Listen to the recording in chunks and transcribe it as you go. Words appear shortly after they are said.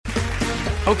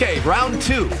Okay, round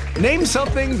two. Name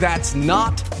something that's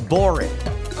not boring.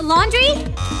 A laundry?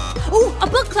 Ooh, a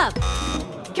book club.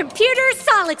 Computer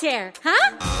solitaire,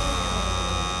 huh?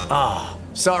 Ah,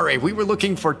 sorry, we were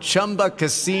looking for Chumba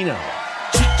Casino.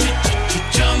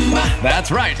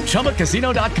 That's right,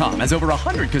 ChumbaCasino.com has over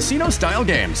 100 casino-style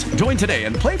games. Join today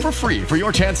and play for free for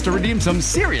your chance to redeem some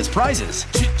serious prizes.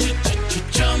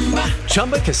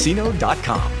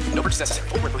 ChumbaCasino.com. No purchase necessary.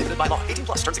 Void where prohibited by law. 18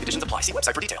 plus terms and conditions apply. See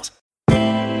website for details.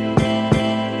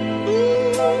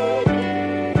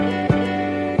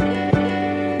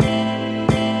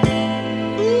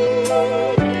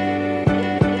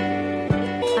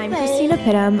 I'm Christina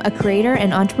Pittum, a creator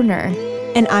and entrepreneur.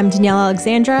 And I'm Danielle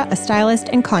Alexandra, a stylist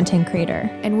and content creator.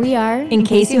 And we are In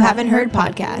Case You Haven't Heard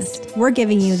podcast. We're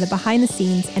giving you the behind the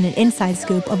scenes and an inside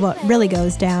scoop of what really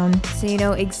goes down, so you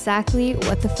know exactly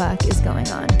what the fuck is going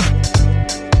on.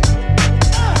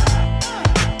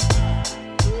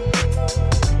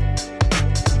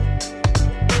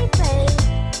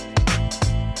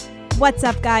 What's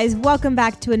up, guys? Welcome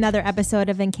back to another episode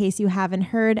of In Case You Haven't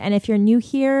Heard. And if you're new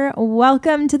here,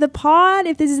 welcome to the pod.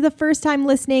 If this is the first time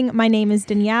listening, my name is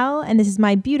Danielle, and this is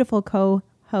my beautiful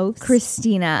co-host,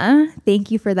 Christina.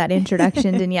 Thank you for that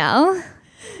introduction, Danielle.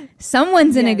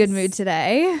 Someone's in a good mood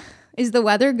today. Is the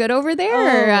weather good over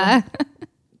there?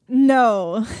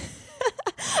 No.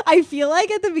 I feel like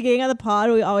at the beginning of the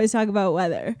pod, we always talk about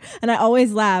weather. And I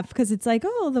always laugh because it's like,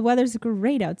 oh, the weather's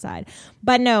great outside.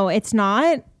 But no, it's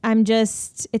not.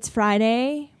 It's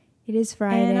Friday. It is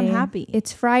Friday. And I'm happy.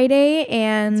 It's Friday,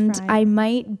 and I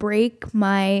might break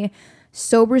my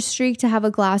sober streak to have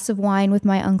a glass of wine with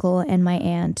my uncle and my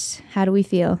aunt. How do we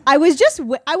feel? I was just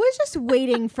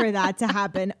waiting for that to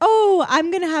happen. Oh, I'm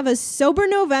going to have a sober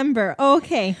November.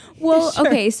 Okay. Well, sure.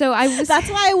 Okay. So that's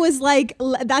why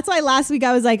last week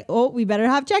I was like, oh, we better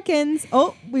have check-ins.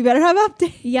 Oh, we better have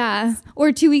updates. Yeah.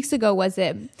 Or 2 weeks ago, was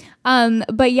it?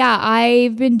 But yeah,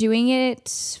 I've been doing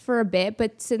it for a bit,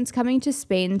 but since coming to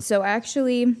Spain. So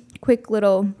actually, quick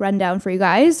little rundown for you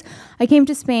guys. I came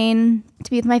to Spain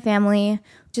to be with my family,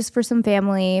 just for some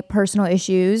family personal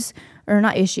issues, or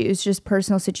not issues, just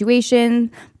personal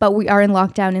situation. But we are in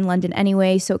lockdown in London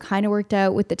anyway, so it kind of worked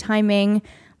out with the timing.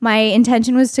 My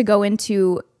intention was to go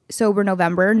into sober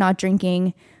November, not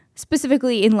drinking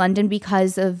specifically in London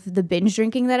because of the binge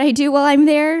drinking that I do while I'm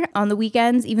there on the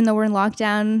weekends. Even though we're in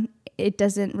lockdown, it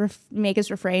doesn't make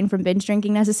us refrain from binge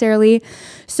drinking necessarily.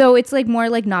 So it's like more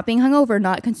like not being hungover,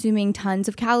 not consuming tons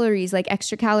of calories, like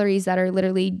extra calories that are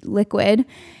literally liquid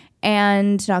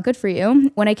and not good for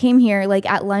you. When I came here, like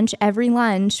at lunch, every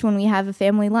lunch, when we have a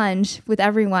family lunch with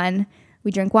everyone,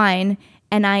 we drink wine.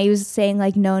 And I was saying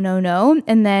like, no.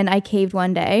 And then I caved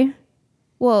one day.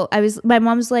 Well, my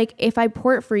mom's like, if I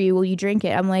pour it for you, will you drink it?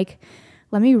 I'm like,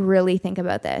 let me really think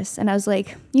about this. And I was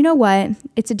like, you know what?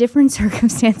 It's a different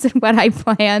circumstance than what I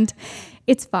planned.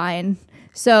 It's fine.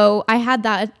 So I had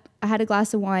a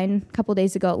glass of wine a couple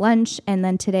days ago at lunch. And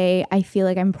then today I feel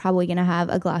like I'm probably going to have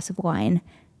a glass of wine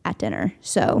at dinner.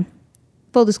 So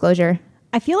full disclosure.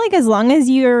 I feel like as long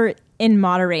as you're in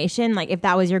moderation, like if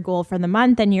that was your goal for the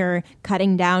month and you're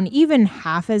cutting down even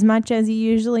half as much as you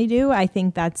usually do, I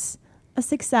think that's a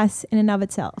success in and of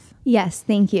itself. Yes,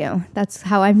 thank you. That's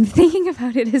how I'm thinking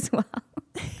about it as well.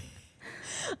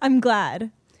 I'm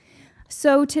glad.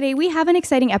 So today we have an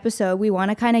exciting episode. We want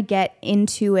to kind of get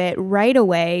into it right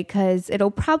away because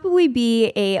it'll probably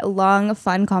be a long,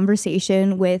 fun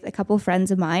conversation with a couple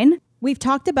friends of mine. We've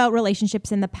talked about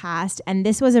relationships in the past, and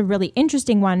this was a really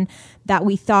interesting one that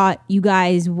we thought you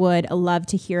guys would love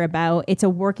to hear about. It's a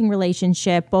working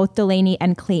relationship. Both Delaney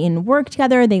and Clayton work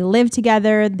together. They live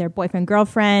together. They're boyfriend,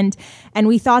 girlfriend. And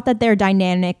we thought that their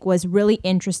dynamic was really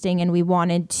interesting, and we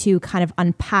wanted to kind of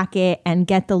unpack it and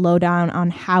get the lowdown on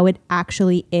how it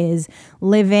actually is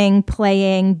living,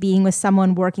 playing, being with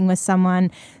someone, working with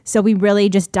someone. So we really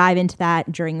just dive into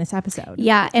that during this episode.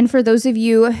 Yeah, and for those of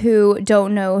you who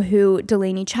don't know who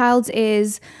Delaney Childs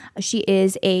is, she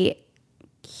is a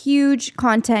huge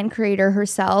content creator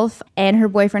herself, and her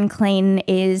boyfriend Clayton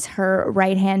is her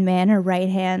right-hand man,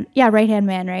 right-hand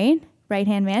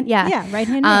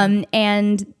man.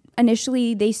 And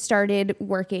initially they started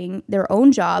working their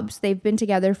own jobs. They've been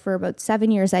together for about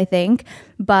 7 years, I think,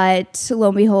 but lo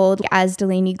and behold, as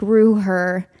Delaney grew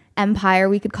her empire,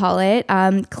 we could call it,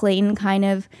 Clayton kind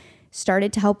of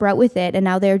started to help her out with it, and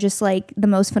now they're just like the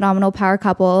most phenomenal power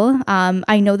couple.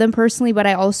 I know them personally, but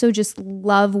I also just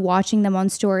love watching them on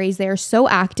stories. They are so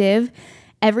active.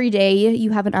 Every day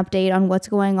you have an update on what's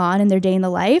going on in their day in the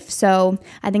life. So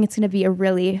I think it's going to be a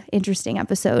really interesting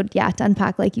episode, to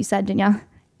unpack, like you said, Danielle.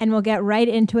 and we'll get right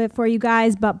into it for you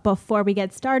guys. But before we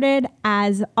get started,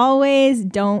 as always,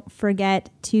 don't forget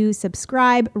to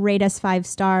subscribe, rate us 5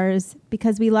 stars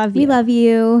because we love you. We love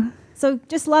you. So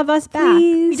just love us back.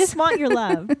 Please. We just want your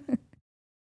love.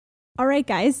 All right,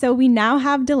 guys. So we now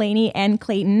have Delaney and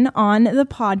Clayton on the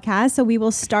podcast. So we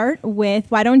will start with,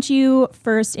 why don't you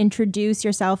first introduce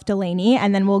yourself, Delaney,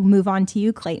 and then we'll move on to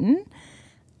you, Clayton.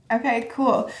 Okay,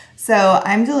 cool. So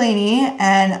I'm Delaney,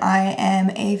 and I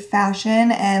am a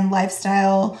fashion and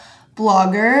lifestyle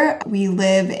blogger. We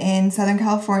live in Southern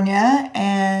California,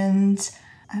 and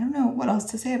I don't know what else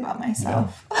to say about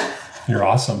myself. Yeah. You're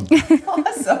awesome.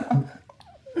 Awesome.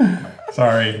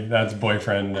 Sorry, that's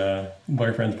boyfriend's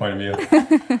point of view.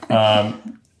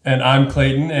 And I'm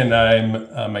Clayton, and I'm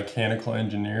a mechanical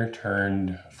engineer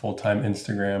turned full-time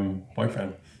Instagram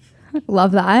boyfriend.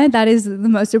 Love that. That is the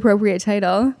most appropriate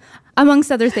title. Amongst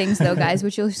other things, though, guys,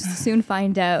 which you'll soon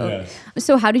find out. Yes.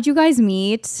 So how did you guys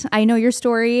meet? I know your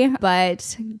story,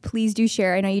 but please do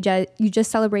share. I know you just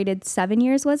celebrated 7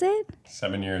 years, was it?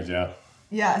 7 years, yeah.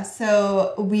 Yeah,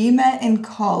 so we met in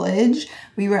college.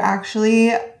 We were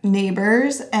actually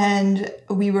neighbors, and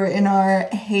we were in our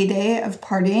heyday of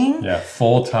partying. Yeah,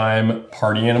 full-time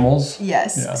party animals.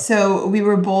 Yes. Yeah. So we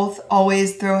were both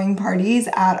always throwing parties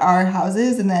at our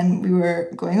houses, and then we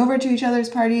were going over to each other's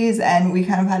parties, and we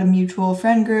kind of had a mutual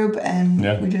friend group,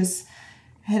 and we just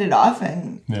hit it off,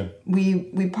 and we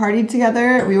partied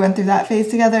together. We went through that phase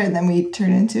together, and then we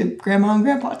turned into grandma and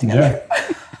grandpa together.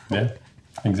 Yeah.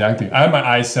 Exactly. I had my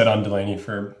eyes set on Delaney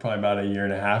for probably about a year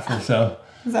and a half or so.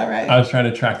 Is that right? I was trying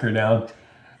to track her down.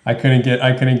 I couldn't get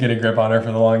a grip on her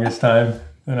for the longest time.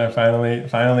 And I finally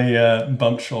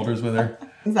bumped shoulders with her.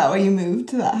 Is that why you moved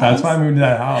to that house? That's why I moved to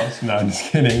that house. No, I'm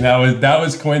just kidding. That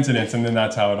was coincidence, and then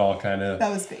that's how it all kind of.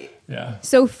 That was fate. Yeah.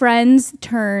 So friends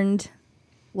turned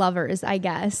lovers, I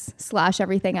guess, /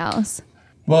 everything else.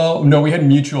 Well, no, we had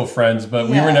mutual friends, but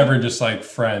we were never just like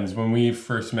friends. When we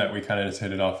first met, we kind of just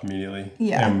hit it off immediately.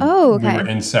 Yeah. And okay. We were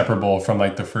inseparable from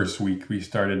like the first week. We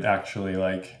started actually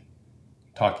like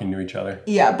talking to each other.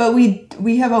 Yeah, but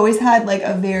we have always had like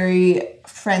a very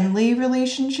friendly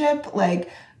relationship. Like,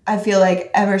 I feel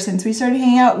like ever since we started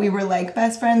hanging out, we were like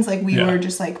best friends. Like, we were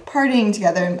just like partying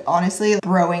together and honestly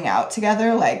broing out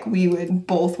together. Like, we would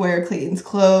both wear Clayton's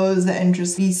clothes and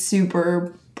just be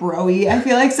super bro-y, I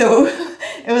feel like. So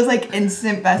it was like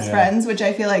instant best friends, which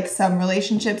I feel like some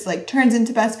relationships like turns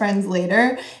into best friends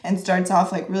later and starts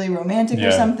off like really romantic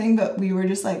or something, but we were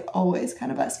just like always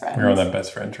kind of best friends. We were on that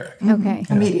best friend track. Okay.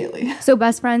 Immediately. So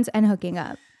best friends and hooking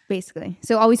up, basically.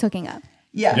 So always hooking up.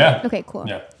 Yeah. Okay, cool.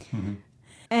 Yeah. Mm-hmm.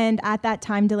 And at that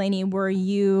time, Delaney, were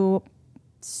you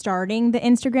starting the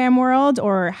Instagram world,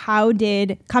 or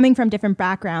coming from different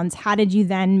backgrounds, how did you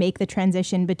then make the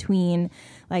transition between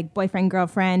like boyfriend,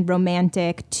 girlfriend,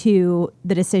 romantic to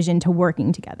the decision to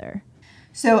working together?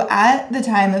 So at the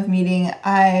time of meeting,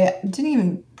 I didn't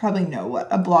even probably know what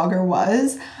a blogger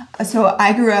was. So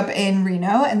I grew up in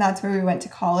Reno, and that's where we went to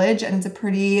college, and it's a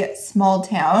pretty small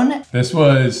town. This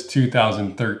was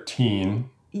 2013.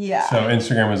 Yeah. So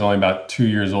Instagram was only about 2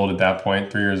 years old at that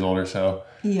point, 3 years old or so.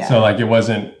 Yeah. So like it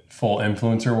wasn't full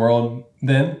influencer world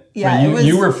then. Yeah, But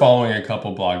you were following a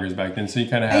couple bloggers back then, so you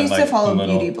kind of had I used like to follow the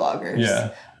little beauty bloggers.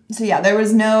 Yeah. So yeah, there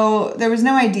was no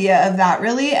idea of that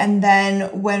really. And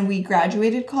then when we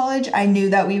graduated college, I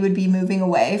knew that we would be moving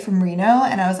away from Reno,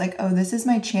 and I was like, oh, this is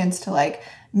my chance to like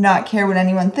not care what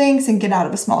anyone thinks and get out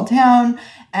of a small town.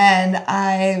 And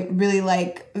I really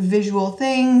like visual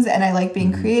things, and I like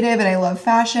being creative, and I love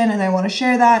fashion, and I want to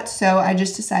share that. So I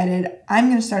just decided I'm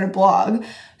going to start a blog.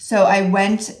 So I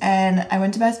went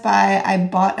to Best Buy. I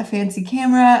bought a fancy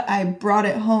camera. I brought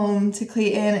it home to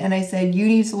Clayton, and I said, you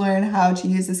need to learn how to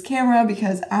use this camera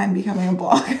because I'm becoming a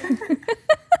blogger.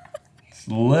 It's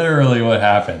literally what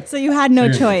happened. So you had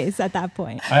no choice at that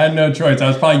point. I had no choice. I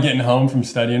was probably getting home from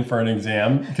studying for an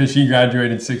exam because she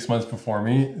graduated 6 months before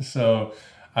me. So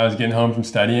I was getting home from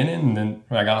studying, and then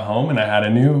when I got home, and I had a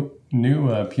new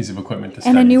piece of equipment to study.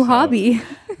 And a new hobby.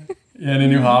 Yeah, and a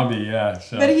new hobby, yeah.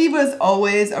 So. But he was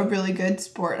always a really good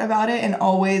sport about it and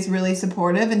always really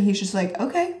supportive. And he's just like,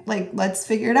 okay, like, let's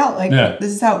figure it out. Like,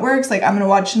 this is how it works. Like, I'm going to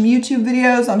watch some YouTube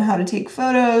videos on how to take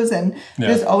photos. And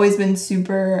just always been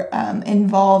super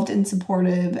involved and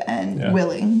supportive and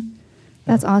willing.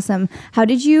 That's awesome. How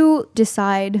did you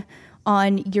decide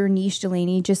on your niche,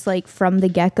 Delaney, just like from the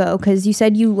get-go? Because you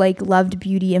said you like loved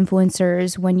beauty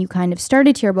influencers when you kind of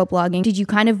started to hear about blogging. Did you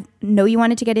kind of know you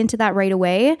wanted to get into that right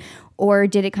away, or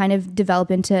did it kind of develop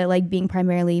into like being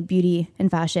primarily beauty and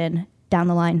fashion down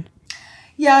the line?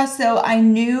 Yeah, so I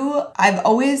knew I've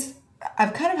always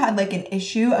I've kind of had like an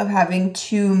issue of having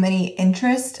too many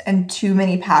interests and too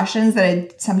many passions that I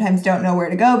sometimes don't know where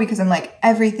to go because I'm like,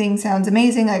 everything sounds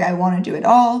amazing. Like I want to do it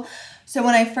all. So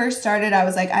when I first started, I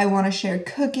was like, I want to share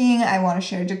cooking. I want to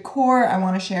share decor. I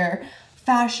want to share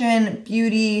fashion,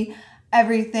 beauty,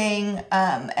 everything.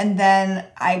 And then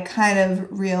I kind of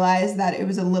realized that it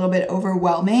was a little bit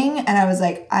overwhelming. And I was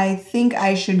like, I think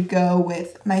I should go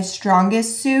with my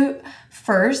strongest suit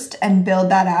first and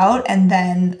build that out and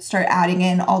then start adding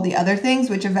in all the other things,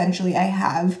 which eventually I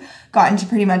have gotten to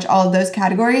pretty much all of those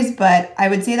categories. But I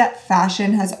would say that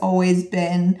fashion has always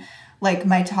been like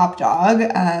my top dog.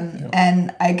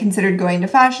 And I considered going to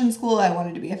fashion school. I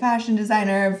wanted to be a fashion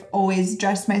designer. I've always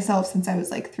dressed myself since I was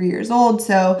like 3 years old.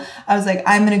 So I was like,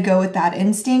 I'm going to go with that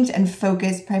instinct and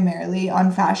focus primarily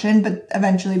on fashion, but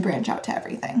eventually branch out to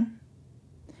everything.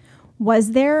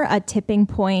 Was there a tipping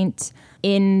point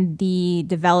in the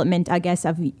development, I guess,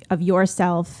 of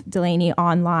yourself, Delaney,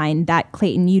 online that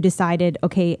Clayton, you decided,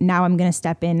 okay, now I'm going to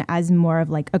step in as more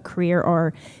of like a career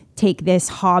or take this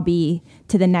hobby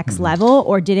to the next level?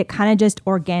 Or did it kind of just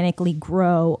organically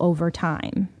grow over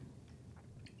time?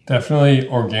 Definitely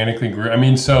organically grew. I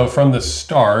mean, so from the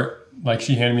start, like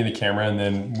she handed me the camera and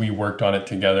then we worked on it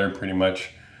together pretty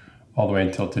much all the way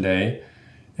until today.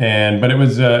 But it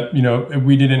was,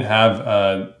 we didn't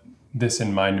have this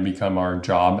in mind to become our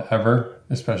job ever,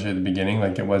 especially at the beginning.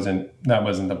 Like that wasn't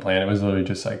the plan. It was literally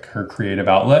just like her creative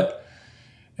outlet.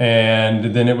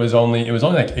 And then it was only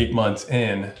like 8 months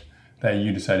in that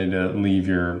you decided to leave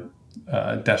your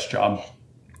desk job.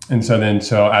 And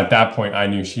so at that point, I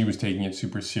knew she was taking it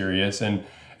super serious, and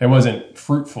it wasn't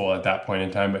fruitful at that point in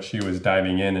time, but she was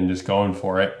diving in and just going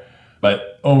for it.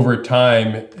 But over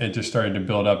time, it just started to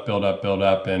build up.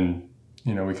 And,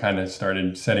 we kind of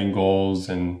started setting goals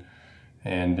and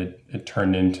it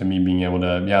turned into me being able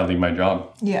to, leave my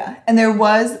job. Yeah. And there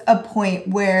was a point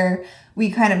where we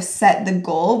kind of set the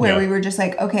goal where we were just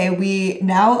like, okay, we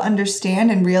now understand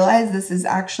and realize this is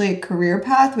actually a career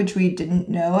path, which we didn't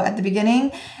know at the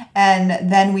beginning.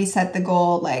 And then we set the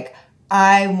goal, like,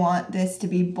 I want this to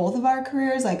be both of our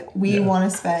careers. Like we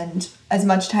want to spend as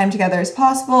much time together as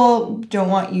possible. Don't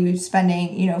want you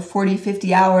spending, 40,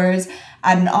 50 hours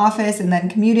at an office and then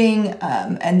commuting.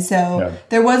 And so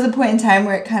there was a point in time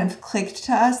where it kind of clicked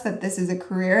to us that this is a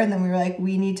career. And then we were like,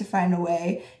 we need to find a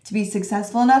way to be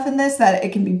successful enough in this that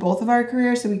it can be both of our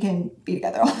careers so we can be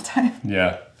together all the time.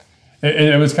 Yeah.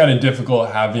 It was kind of difficult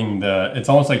having it's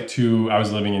almost like I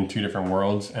was living in two different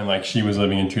worlds, and like she was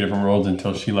living in two different worlds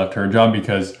until she left her job,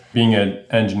 because being an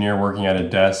engineer working at a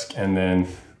desk and then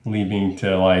leaving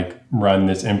to like run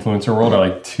this influencer world are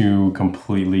like two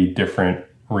completely different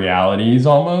realities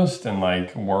almost, and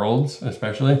like worlds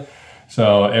especially.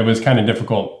 So it was kind of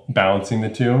difficult balancing the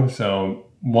two. So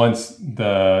once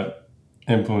the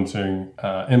influencing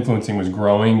was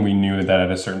growing, we knew that at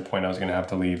a certain point I was going to have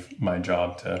to leave my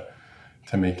job to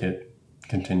make it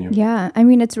continue. Yeah, I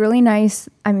mean, it's really nice.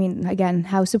 I mean, again,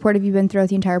 how supportive you've been throughout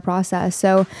the entire process.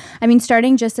 So, I mean,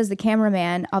 starting just as the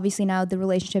cameraman, obviously now the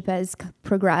relationship has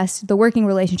progressed, the working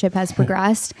relationship has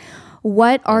progressed.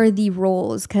 What are the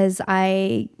roles? Because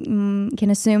I can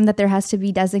assume that there has to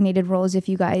be designated roles if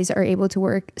you guys are able to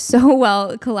work so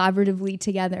well collaboratively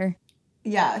together.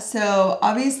 Yeah, so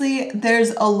obviously there's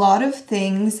a lot of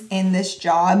things in this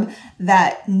job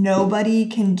that nobody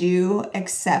can do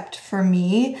except for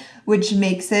me, which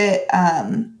makes it,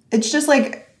 it's just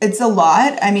like, it's a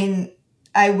lot. I mean,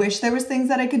 I wish there was things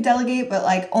that I could delegate, but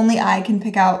like only I can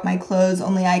pick out my clothes,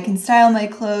 only I can style my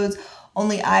clothes,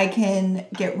 only I can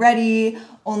get ready,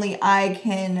 only I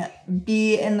can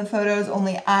be in the photos,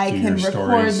 only I can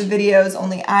record the videos,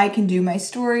 only I can do my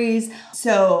stories.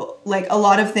 So like a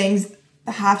lot of things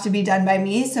have to be done by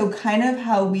me. So kind of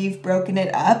how we've broken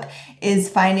it up is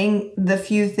finding the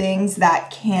few things that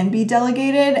can be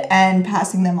delegated and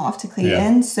passing them off to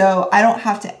Clayton. Yeah. So I don't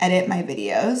have to edit my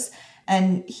videos,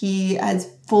 and he has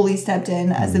fully stepped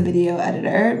in as a video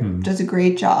editor, does a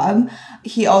great job.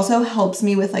 He also helps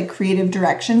me with like creative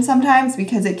direction sometimes,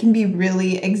 because it can be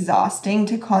really exhausting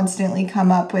to constantly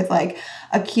come up with like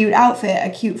a cute outfit, a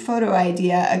cute photo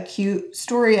idea, a cute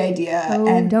story idea,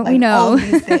 and don't like we know? all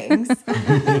these things.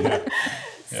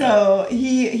 So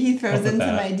he throws in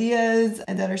some ideas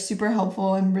that are super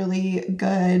helpful and really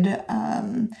good.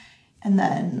 And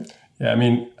then... Yeah, I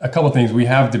mean, a couple of things. We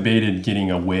have debated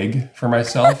getting a wig for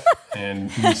myself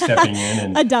and me stepping in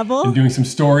and a double and doing some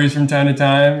stories from time to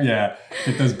time. Yeah,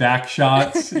 get those back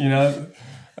shots, So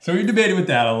we debated with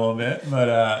that a little bit,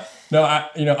 but no,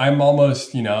 I'm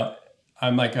almost,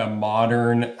 I'm like a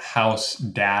modern house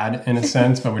dad in a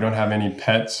sense, but we don't have any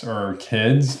pets or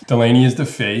kids. Delaney is the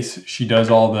face. She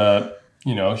does all the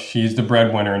she's the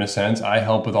breadwinner in a sense. I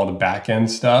help with all the back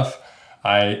end stuff.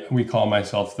 We call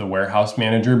myself the warehouse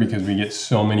manager because we get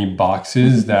so many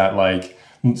boxes that like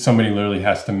somebody literally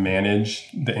has to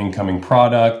manage the incoming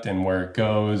product and where it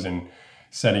goes and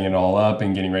setting it all up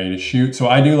and getting ready to shoot. So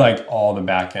I do like all the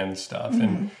back end stuff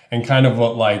and kind of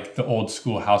what like the old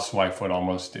school housewife would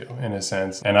almost do in a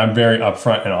sense. And I'm very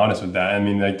upfront and honest with that. I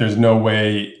mean, like there's no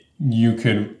way you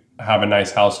could have a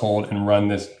nice household and run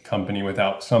this company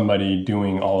without somebody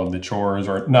doing all of the chores,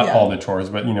 or not all the chores,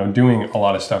 but doing a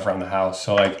lot of stuff around the house.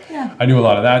 So like I do a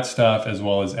lot of that stuff as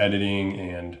well as editing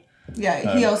and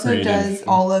he also does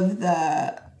all of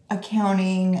the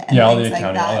accounting and all things the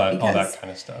accounting, like that, all that kind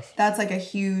of stuff. That's like a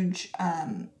huge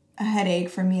headache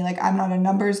for me. Like I'm not a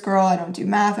numbers girl. I don't do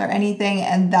math or anything,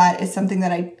 and that is something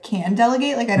that I can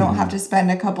delegate. Like I don't have to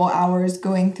spend a couple hours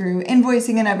going through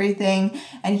invoicing and everything,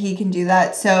 and he can do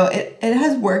that. So it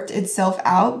has worked itself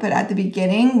out, but at the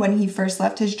beginning when he first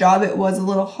left his job, it was a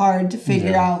little hard to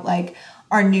figure out like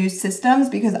our new systems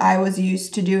because I was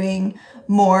used to doing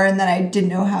more, and then I didn't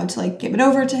know how to like give it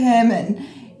over to him, and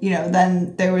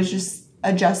then there was just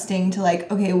adjusting to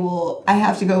like, okay, well, I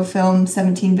have to go film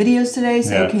 17 videos today,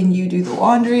 so can you do the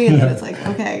laundry? And then it's like,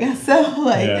 okay, I guess so.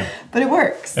 But it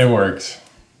works. It works.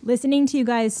 Listening to you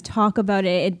guys talk about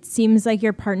it, it seems like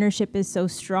your partnership is so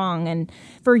strong. And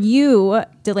for you,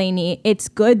 Delaney, it's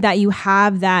good that you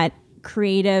have that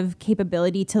creative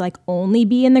capability to like only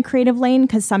be in the creative lane,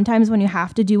 because sometimes when you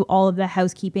have to do all of the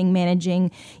housekeeping, managing,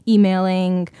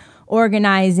 emailing,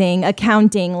 organizing,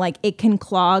 accounting, like it can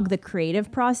clog the creative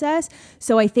process.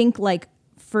 So I think like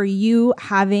for you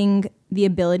having the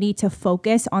ability to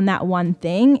focus on that one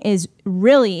thing is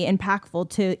really impactful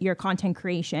to your content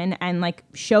creation and like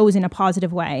shows in a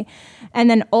positive way. And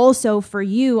then also for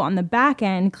you on the back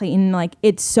end, Clayton, like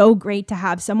it's so great to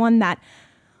have someone that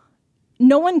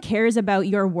no one cares about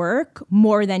your work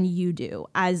more than you do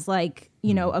as like,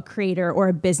 a creator or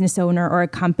a business owner or a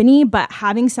company, but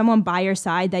having someone by your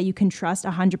side that you can trust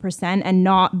 100% and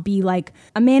not be like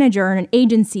a manager or an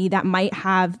agency that might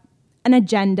have an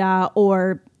agenda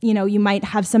or, you might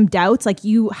have some doubts. Like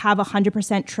you have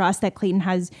 100% trust that Clayton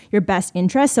has your best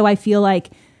interest. So I feel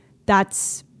like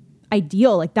that's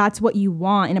ideal. Like that's what you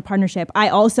want in a partnership. I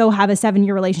also have a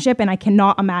 7-year relationship and I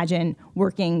cannot imagine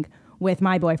working with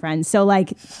my boyfriend. So like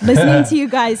listening to you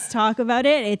guys talk about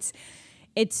it,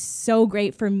 it's so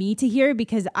great for me to hear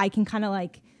because I can kind of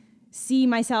like see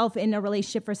myself in a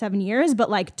relationship for 7 years, but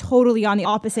like totally on the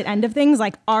opposite end of things.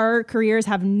 Like our careers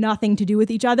have nothing to do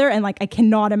with each other. And like, I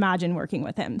cannot imagine working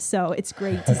with him. So it's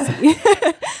great to see.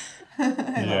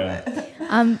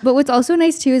 But what's also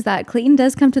nice too is that Clayton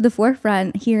does come to the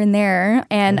forefront here and there,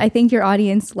 and I think your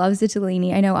audience loves it,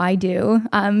 Delaney. I know I do.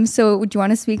 So would you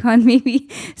want to speak on maybe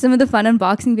some of the fun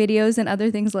unboxing videos and other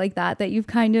things like that you've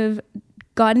kind of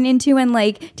gotten into, and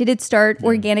like did it start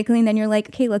organically and then you're like,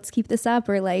 okay, let's keep this up,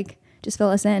 or like just fill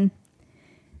us in?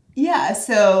 Yeah,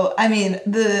 so I mean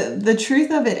the truth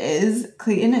of it is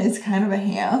Clayton is kind of a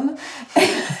ham.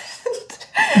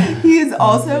 He is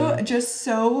also just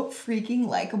so freaking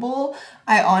likable.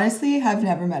 I honestly have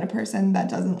never met a person that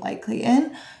doesn't like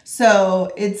Clayton.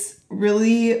 So it's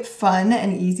really fun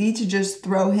and easy to just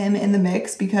throw him in the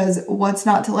mix because what's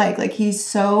not to like? Like he's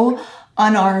so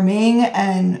unarming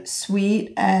and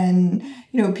sweet, and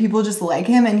people just like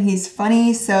him, and he's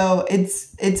funny. So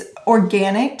it's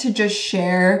organic to just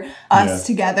share us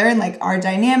together and like our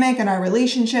dynamic and our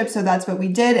relationship. So that's what we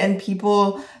did, and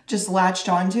people just latched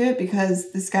onto it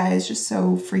because this guy is just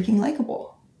so freaking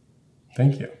likable.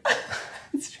 Thank you.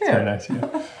 It's true. Very nice of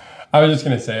you. I was just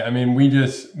gonna say, I mean,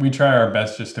 we try our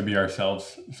best just to be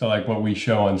ourselves. So like what we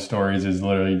show on stories is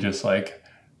literally just like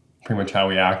pretty much how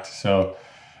we act. So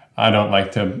I don't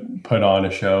like to put on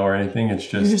a show or anything. It's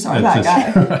just... You just are that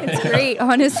guy. Right. It's great,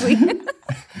 honestly.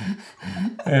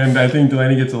 And I think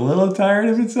Delaney gets a little tired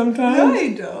of it sometimes. No,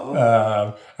 I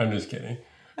don't. I'm just kidding.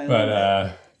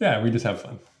 But yeah, we just have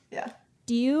fun. Yeah.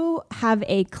 Do you have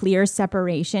a clear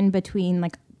separation between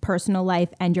like personal life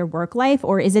and your work life,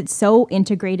 or is it so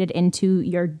integrated into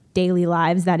your daily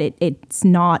lives that it's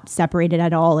not separated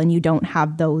at all and you don't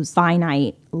have those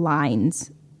finite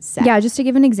lines set? Yeah, just to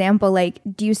give an example, like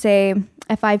do you say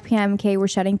at 5 p.m., okay, we're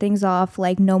shutting things off,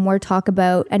 like no more talk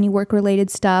about any work-related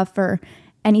stuff or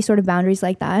any sort of boundaries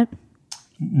like that?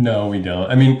 No, we don't.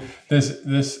 I mean, this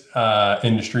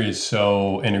industry is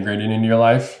so integrated into your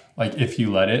life, like if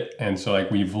you let it. And so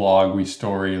like we vlog, we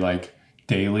story like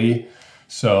daily.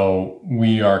 So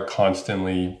we are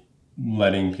constantly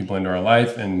letting people into our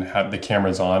life and have the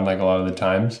cameras on like a lot of the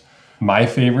times. My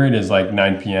favorite is like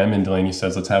 9 p.m. and Delaney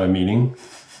says, let's have a meeting.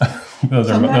 Those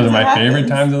are my favorite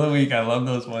times of the week. I love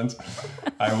those ones.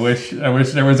 I wish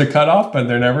there was a cutoff, but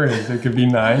there never is. It could be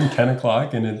 9, 10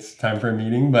 o'clock, and it's time for a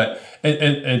meeting. But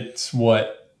it's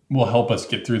what will help us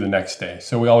get through the next day.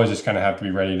 So we always just kind of have to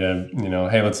be ready to,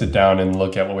 hey, let's sit down and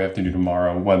look at what we have to do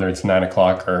tomorrow, whether it's 9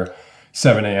 o'clock or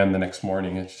 7 a.m. the next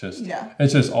morning. It's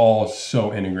just all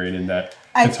so integrated that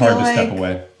it's hard to step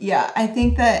away. Yeah, I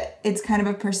think that it's kind of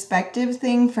a perspective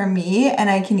thing for me, and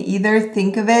I can either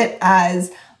think of it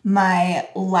as my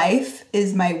life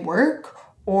is my work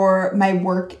or my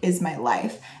work is my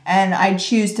life. And I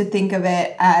choose to think of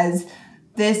it as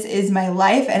this is my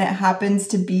life and it happens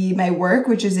to be my work,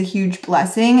 which is a huge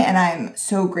blessing. And I'm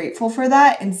so grateful for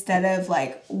that, instead of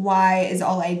like, why is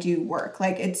all I do work?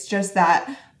 Like, it's just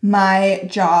that my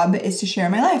job is to share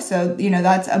my life. So,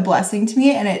 that's a blessing to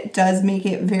me, and it does make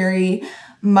it very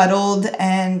muddled.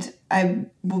 And I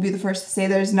will be the first to say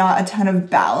there's not a ton of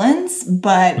balance,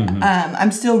 but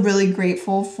I'm still really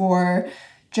grateful for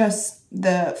just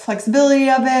the flexibility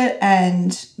of it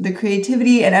and the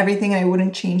creativity and everything. And I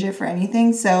wouldn't change it for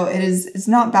anything. So it's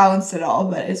not balanced at all,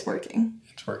 but it's working.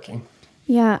 It's working.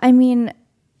 Yeah. I mean,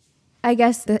 I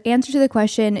guess the answer to the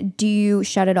question, do you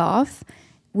shut it off,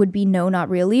 would be no, not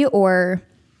really. Or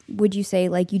would you say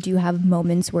like you do have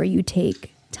moments where you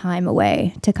take time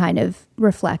away to kind of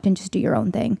reflect and just do your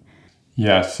own thing?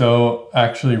 Yeah, so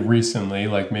actually recently,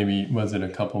 like maybe was it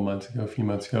a few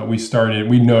months ago,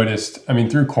 we noticed,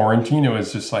 through quarantine, it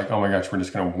was just like, oh my gosh, we're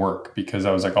just going to work, because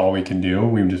that was like all we could do.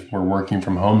 We're working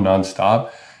from home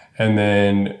nonstop. And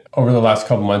then over the last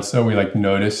couple months though, we like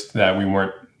noticed that we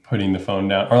weren't putting the phone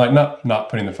down, or like not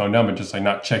putting the phone down, but just like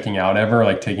not checking out ever,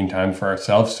 like taking time for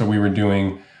ourselves. So we were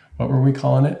doing, what were we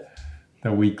calling it?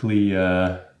 The weekly...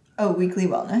 weekly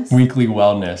wellness. Weekly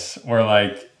wellness, or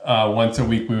like once a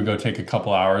week we would go take a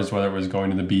couple hours, whether it was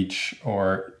going to the beach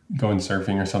or going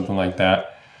surfing or something like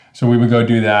that. So we would go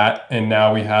do that, and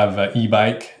now we have an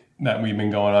e-bike that we've been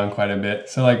going on quite a bit.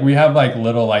 So like we have like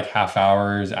little like half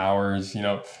hours,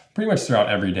 pretty much throughout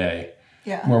every day,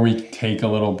 where we take a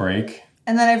little break.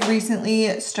 And then I've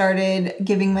recently started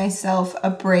giving myself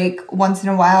a break once in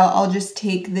a while. I'll just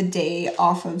take the day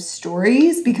off of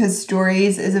stories, because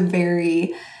stories is a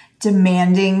very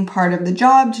demanding part of the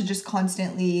job to just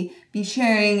constantly be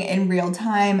sharing in real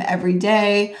time every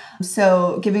day.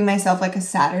 So giving myself like a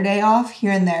Saturday off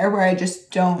here and there where I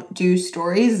just don't do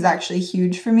stories is actually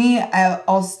huge for me.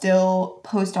 I'll still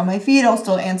post on my feed. I'll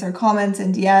still answer comments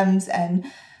and DMs and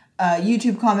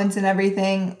YouTube comments and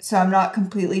everything. So I'm not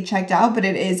completely checked out, but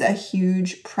it is a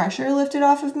huge pressure lifted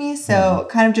off of me. So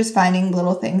kind of just finding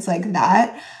little things like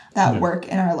that work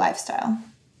in our lifestyle.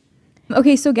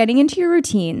 Okay, so getting into your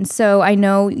routine. So I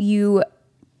know you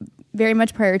very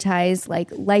much prioritize like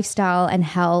lifestyle and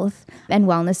health and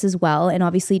wellness as well. And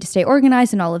obviously to stay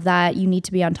organized and all of that, you need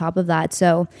to be on top of that.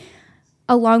 So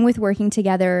along with working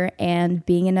together and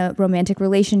being in a romantic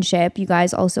relationship, you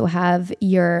guys also have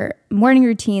your morning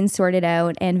routine sorted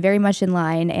out and very much in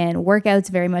line, and workouts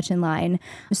very much in line.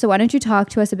 So why don't you talk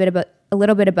to us a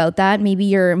little bit about that? Maybe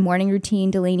your morning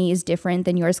routine, Delaney, is different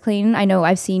than yours, Clayton. I know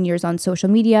I've seen yours on social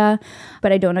media,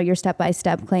 but I don't know your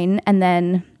step-by-step, Clayton. And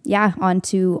then,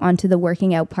 onto the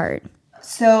working out part.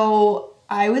 So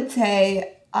I would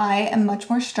say I am much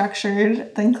more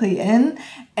structured than Clayton,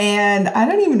 and I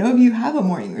don't even know if you have a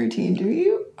morning routine, do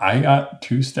you? I got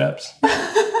 2 steps.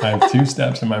 I have 2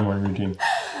 steps in my morning routine.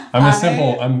 I'm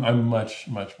much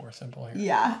more simple here.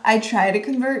 Yeah, I try to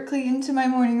convert Clayton to my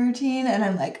morning routine, and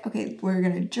I'm like, okay, we're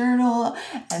going to journal,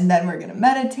 and then we're going to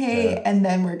meditate, and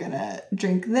then we're going to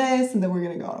drink this, and then we're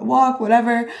going to go on a walk,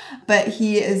 whatever. But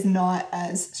he is not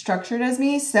as structured as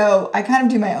me, so I kind of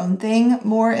do my own thing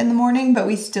more in the morning, but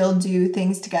we still do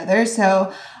things together.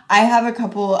 So I have a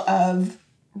couple of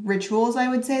rituals, I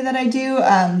would say, that I do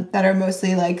that are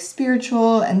mostly like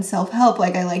spiritual and self-help.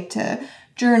 Like I like to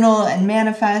journal and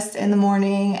manifest in the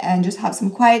morning and just have some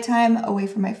quiet time away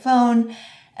from my phone.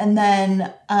 And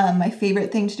then my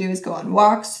favorite thing to do is go on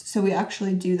walks. So we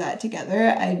actually do that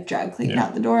together. I drag Clayton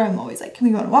out the door. I'm always like, can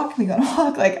we go on a walk? Can we go on a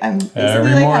walk? Like I'm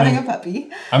basically like having a puppy.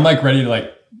 I'm like ready to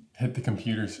like hit the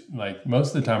computers. Like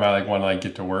most of the time I like want to like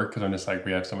get to work because I'm just like,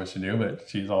 we have so much to do. But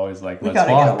she's always like, let's walk.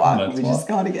 We gotta get a walk. We just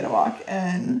gotta get a walk.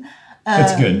 And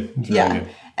it's good. It's really good.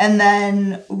 And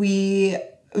then we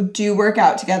do work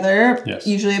out together,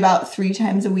 usually about 3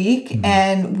 times a week.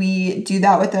 And we do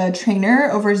that with a trainer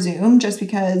over Zoom just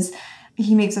because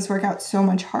he makes us work out so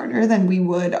much harder than we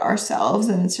would ourselves.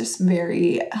 And it's just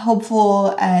very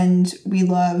helpful. And we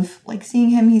love like seeing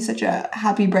him. He's such a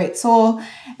happy, bright soul.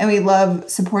 And we love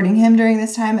supporting him during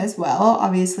this time as well.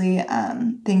 Obviously,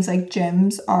 things like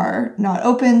gyms are not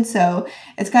open. So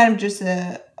it's kind of just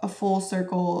a a full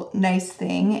circle nice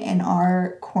thing in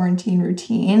our quarantine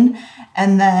routine.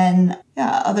 And then,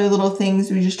 yeah, other little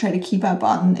things we just try to keep up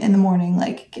on in the morning,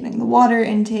 like getting the water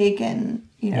intake and,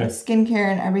 skincare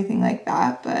and everything like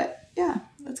that. But yeah,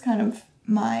 that's kind of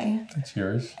That's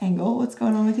yours. angle. What's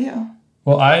going on with you?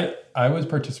 Well, I was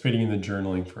participating in the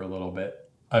journaling for a little bit.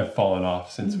 I've fallen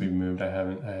off since we've moved.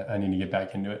 I need to get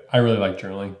back into it. I really like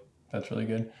journaling. That's really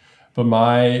good. But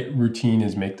my routine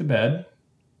is make the bed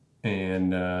and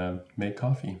make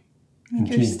coffee.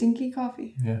 Make your stinky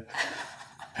coffee. Yeah.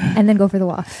 And then go for the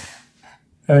walk.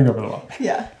 And then go for the walk.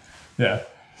 Yeah. Yeah.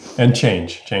 And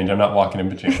change. I'm not walking in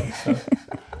pajamas. So.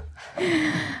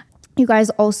 You guys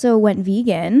also went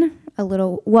vegan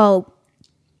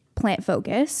plant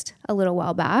focused a little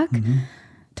while back. Mm-hmm.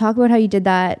 Talk about how you did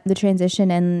that, the transition,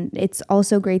 and it's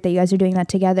also great that you guys are doing that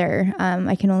together.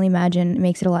 I can only imagine it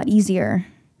makes it a lot easier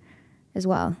as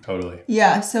well. Totally.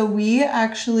 Yeah, so we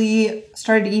actually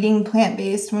started eating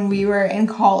plant-based when we were in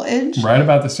college. Right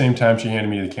about the same time she handed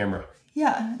me the camera.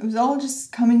 Yeah, it was all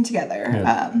just coming together.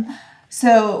 Yeah.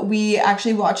 So we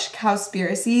actually watched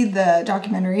Cowspiracy, the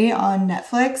documentary on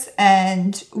Netflix,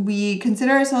 and we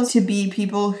consider ourselves to be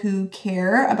people who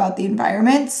care about the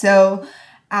environment. So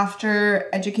after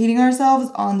educating ourselves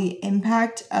on the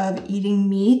impact of eating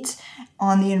meat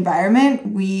on the environment,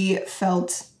 we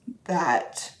felt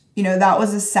that, that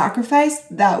was a sacrifice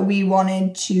that we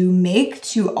wanted to make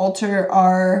to alter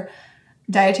our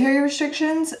dietary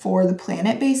restrictions for the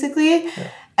planet, basically.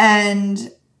 Yeah.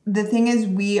 And the thing is,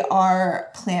 we are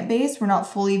plant-based. We're not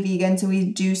fully vegan, so we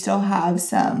do still have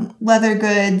some leather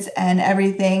goods and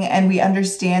everything. And we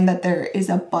understand that there is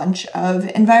a bunch of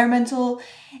environmental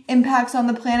impacts on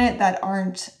the planet that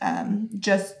aren't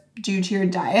just due to your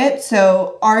diet.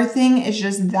 So our thing is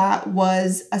just that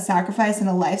was a sacrifice and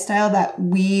a lifestyle that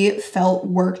we felt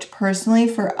worked personally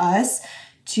for us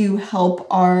to help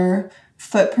our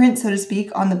footprint, so to speak,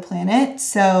 on the planet.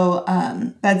 So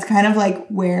that's kind of like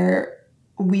where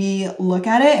we look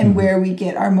at it and where we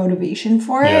get our motivation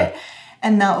for it.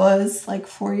 And that was like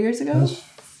 4 years ago. That was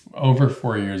over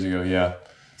 4 years ago, yeah.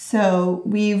 So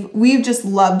we've just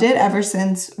loved it ever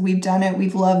since we've done it.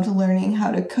 We've loved learning how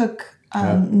to cook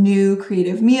new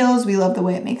creative meals. We love the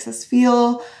way it makes us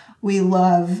feel. We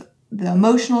love the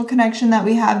emotional connection that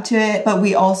we have to it. But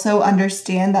we also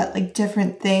understand that like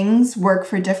different things work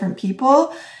for different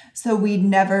people. So we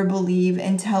never believe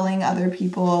in telling other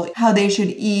people how they should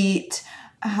eat,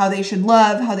 how they should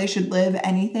love, how they should live,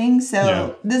 anything.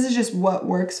 So this is just what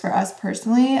works for us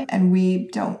personally. And we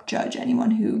don't judge anyone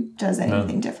who does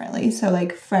anything differently. So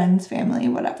like friends, family,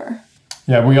 whatever.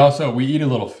 Yeah, we eat a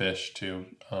little fish too.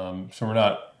 So we're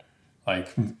not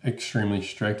like extremely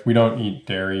strict. We don't eat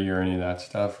dairy or any of that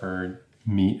stuff or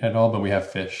meat at all, but we have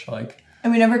fish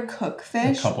and we never cook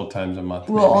fish. A couple times a month.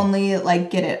 We'll only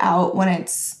like get it out when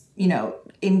it's,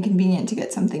 inconvenient to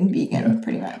get something vegan,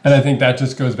 pretty much. And I think that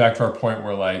just goes back to our point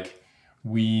where like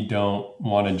we don't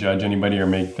want to judge anybody or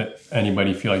make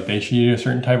anybody feel like they should eat a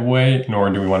certain type of way,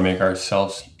 nor do we want to make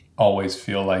ourselves always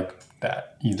feel like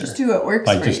that either. Just do what works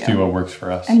for you. Like just do what works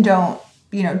for us. And don't,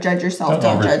 judge yourself.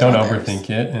 Don't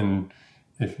overthink it. And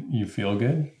if you feel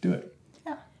good, do it.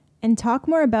 Yeah. And talk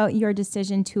more about your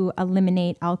decision to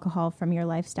eliminate alcohol from your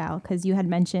lifestyle, because you had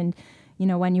mentioned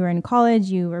when you were in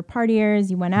college, you were partiers,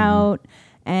 you went out,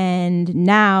 and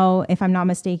now, if I'm not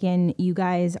mistaken, you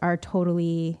guys are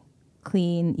totally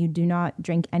clean. You do not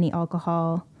drink any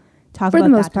alcohol. Talk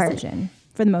about that decision.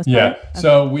 For the most part. Yeah. Okay.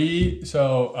 So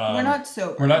we're not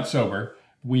sober. We're not sober.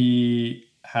 We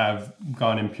have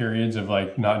gone in periods of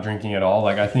like not drinking at all.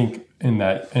 Like I think in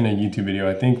a YouTube video,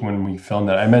 I think when we filmed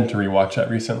that, I meant to rewatch that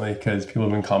recently because people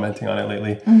have been commenting on it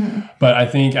lately. Mm-hmm. But I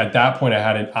think at that point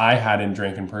I hadn't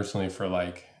drinking personally for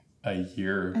like a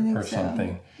year or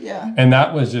something. Yeah. And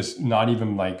that was just not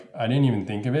even like, I didn't even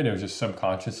think of it. It was just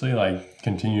subconsciously like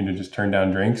continue to just turn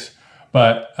down drinks.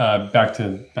 But back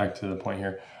to the point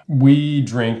here. We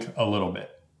drink a little bit.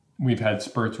 We've had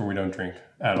spurts where we don't drink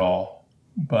at all,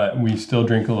 but we still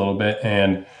drink a little bit.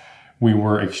 And we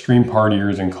were extreme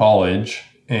partiers in college,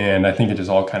 and I think it just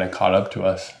all kind of caught up to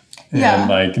us. And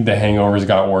like the hangovers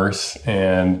got worse.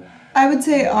 And I would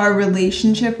say our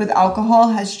relationship with alcohol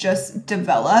has just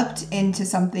developed into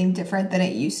something different than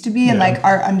it used to be. And like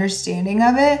our understanding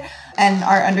of it and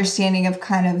our understanding of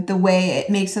kind of the way it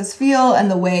makes us feel and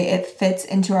the way it fits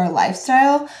into our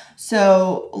lifestyle.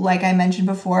 So like I mentioned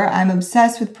before, I'm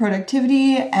obsessed with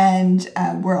productivity, and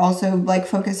we're also like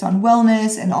focused on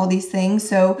wellness and all these things.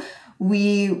 So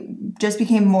we just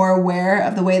became more aware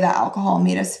of the way that alcohol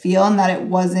made us feel and that it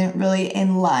wasn't really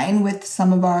in line with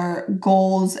some of our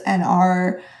goals and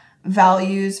our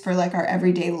values for like our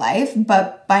everyday life,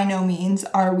 but by no means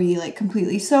are we like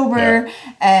completely sober,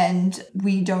 and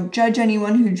we don't judge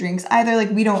anyone who drinks either. Like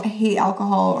we don't hate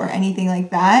alcohol or anything like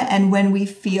that. And when we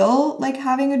feel like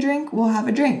having a drink, we'll have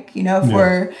a drink, you know, if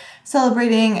we're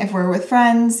celebrating, if we're with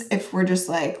friends, if we're just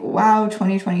like, wow,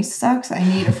 2020 sucks, I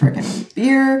need a freaking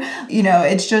beer, you know,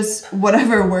 it's just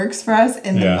whatever works for us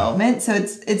in the moment. So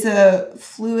it's a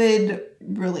fluid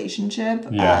relationship,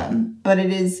 but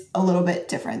it is a little bit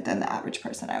different than the average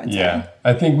person, I would say. Yeah,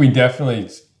 I think we definitely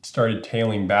started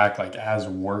tailing back like as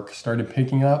work started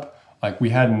picking up. Like we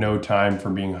had no time for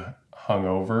being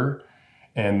hungover,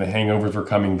 and the hangovers were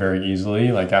coming very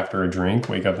easily. Like after a drink,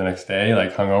 wake up the next day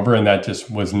like hungover, and that just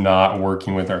was not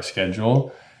working with our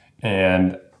schedule.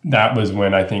 And that was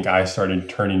when I think I started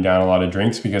turning down a lot of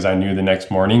drinks, because I knew the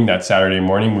next morning, that Saturday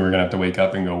morning, we were gonna have to wake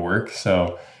up and go work.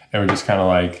 So it was just kind of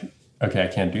like, okay, I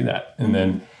can't do that. And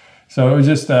then, so it was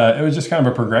just kind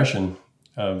of a progression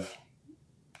of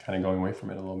kind of going away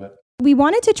from it a little bit. We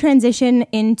wanted to transition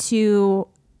into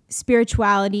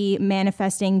spirituality,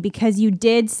 manifesting, because you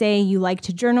did say you like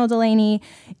to journal, Delaney.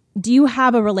 Do you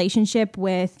have a relationship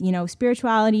with, you know,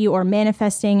 spirituality or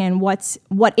manifesting, and what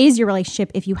is your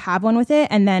relationship if you have one with it?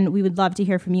 And then we would love to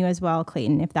hear from you as well,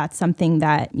 Clayton, if that's something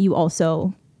that you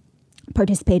also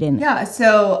participate in. Yeah,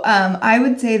 so I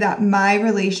would say that my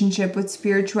relationship with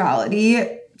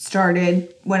spirituality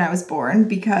started when I was born,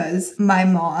 because my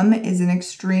mom is an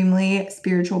extremely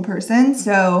spiritual person.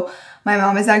 So my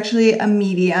mom is actually a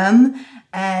medium,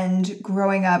 and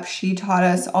growing up, she taught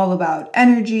us all about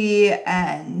energy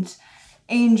and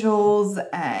angels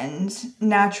and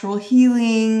natural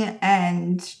healing,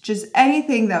 and just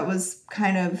anything that was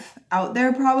kind of out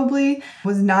there probably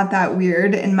was not that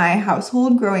weird in my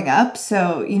household growing up.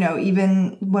 So, you know,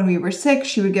 even when we were sick,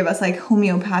 she would give us like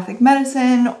homeopathic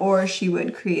medicine, or she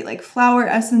would create like flower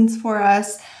essence for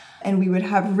us. And we would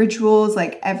have rituals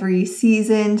like every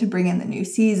season to bring in the new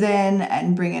season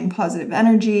and bring in positive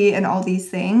energy and all these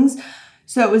things.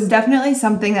 So it was definitely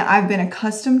something that I've been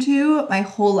accustomed to my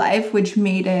whole life, which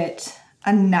made it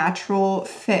a natural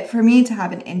fit for me to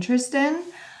have an interest in.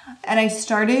 And I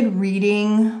started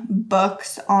reading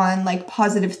books on like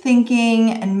positive thinking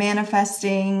and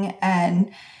manifesting and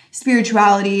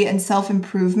spirituality and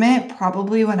self-improvement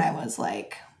probably when I was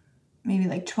like maybe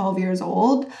like 12 years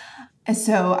old. And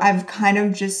so I've kind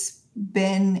of just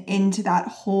been into that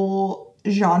whole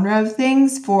genre of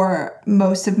things for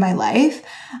most of my life.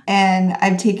 And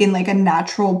I've taken like a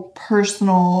natural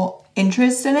personal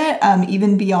interest in it,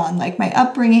 even beyond like my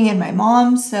upbringing and my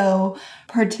mom. So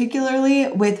particularly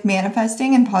with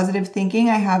manifesting and positive thinking,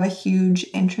 I have a huge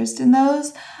interest in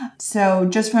those. So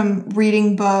just from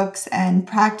reading books and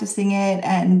practicing it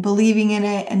and believing in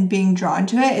it and being drawn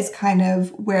to it is kind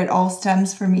of where it all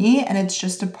stems for me. And it's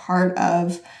just a part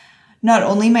of not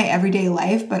only my everyday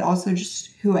life, but also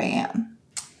just who I am.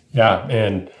 Yeah,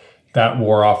 and that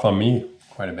wore off on me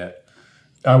quite a bit.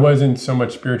 I wasn't so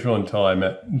much spiritual until I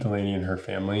met Delaney and her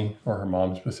family, or her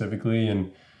mom specifically,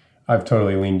 and I've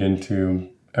totally leaned into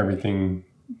everything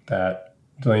that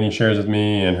Delaney shares with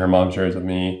me and her mom shares with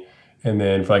me. And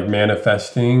then for like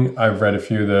manifesting, I've read a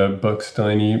few of the books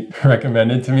Delaney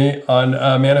recommended to me on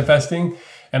manifesting,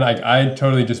 and like I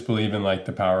totally just believe in like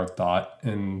the power of thought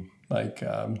and like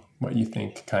what you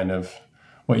think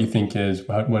is,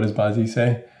 what does Bazzi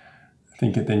say?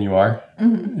 Think it, then you are.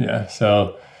 Mm-hmm. Yeah,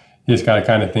 so you just gotta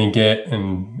kind of think it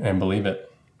and believe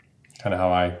it. Kind of how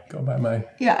I go by my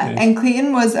days. And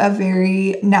Clayton was a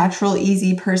very natural,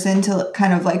 easy person to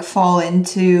kind of like fall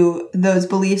into those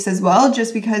beliefs as well,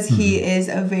 just because he is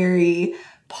a very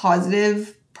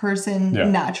positive person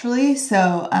naturally.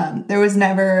 So there was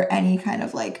never any kind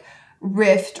of like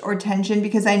rift or tension,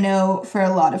 because I know for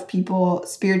a lot of people,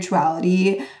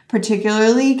 spirituality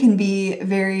particularly can be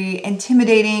very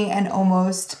intimidating and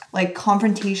almost like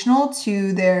confrontational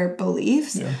to their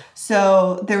beliefs. Yeah.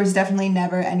 So there was definitely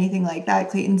never anything like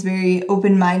that. Clayton's very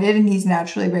open-minded and he's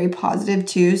naturally very positive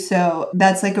too. So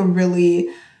that's like a really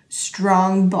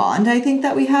strong bond, I think,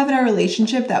 that we have in our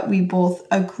relationship, that we both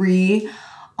agree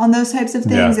on those types of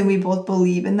things and we both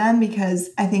believe in them,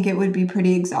 because I think it would be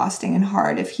pretty exhausting and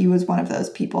hard if he was one of those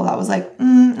people that was like,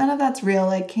 none of that's real.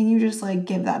 Like, can you just like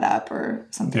give that up or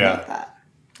something like that?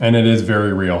 And it is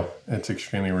very real. It's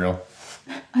extremely real.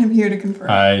 I'm here to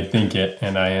confirm. I think it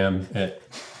and I am it.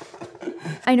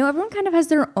 I know everyone kind of has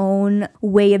their own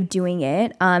way of doing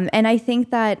it. And I think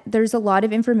that there's a lot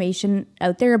of information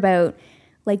out there about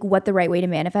like what the right way to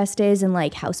manifest is and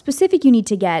like how specific you need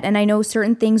to get. And I know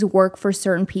certain things work for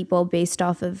certain people based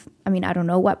off of, I mean, I don't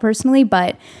know what personally,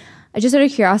 but I just out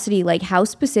of curiosity, like how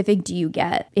specific do you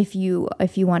get if you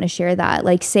want to share that?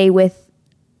 Like say with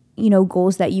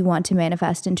goals that you want to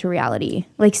manifest into reality?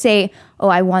 Like say, oh,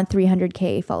 I want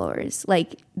 300K followers.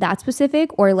 Like that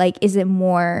specific, or like, is it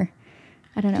more,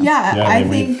 I don't know. Yeah,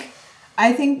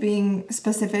 I think being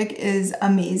specific is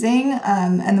amazing.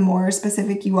 And the more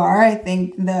specific you are, I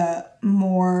think the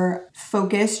more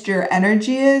focused your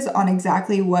energy is on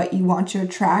exactly what you want to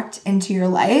attract into your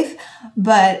life.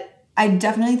 But I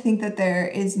definitely think that there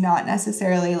is not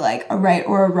necessarily like a right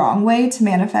or a wrong way to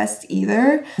manifest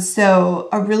either. So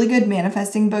a really good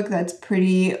manifesting book that's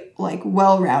pretty like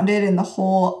well-rounded in the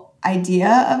whole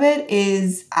idea of it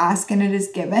is Ask and It Is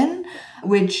Given,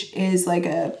 which is like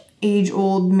a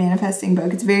age-old manifesting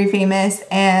book. It's very famous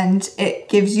and it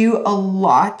gives you a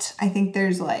lot. I think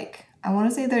there's like, I want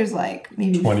to say there's like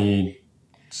maybe 20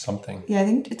 something. Yeah, I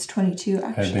think it's 22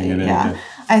 actually. I think it is. Yeah.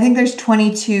 I think there's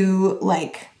 22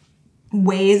 like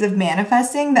ways of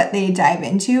manifesting that they dive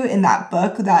into in that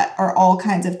book that are all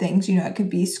kinds of things. It could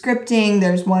be scripting.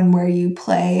 There's one where you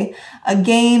play a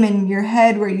game in your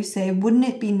head where you say, wouldn't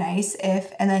it be nice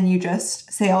if, and then you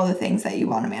just say all the things that you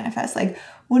want to manifest. Like,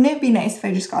 wouldn't it be nice if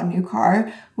I just got a new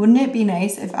car? Wouldn't it be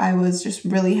nice if I was just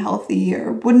really healthy?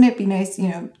 Or wouldn't it be nice,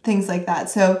 things like that.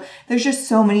 So there's just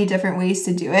so many different ways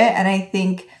to do it. And I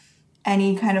think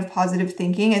any kind of positive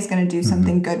thinking is going to do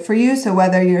something good for you. So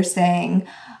whether you're saying,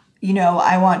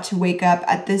 I want to wake up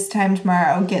at this time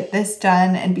tomorrow, get this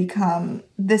done and become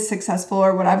this successful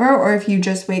or whatever. Or if you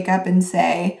just wake up and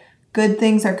say, good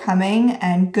things are coming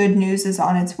and good news is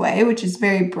on its way, which is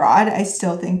very broad, I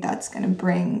still think that's going to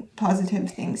bring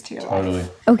positive things to your life.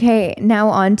 Okay, now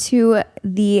on to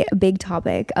the big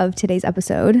topic of today's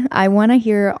episode. I want to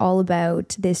hear all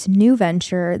about this new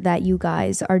venture that you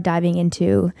guys are diving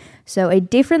into. So a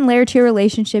different layer to your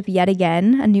relationship yet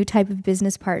again, a new type of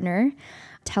business partner.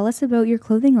 Tell us about your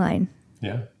clothing line.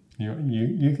 Yeah,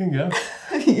 you can go.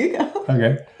 You go.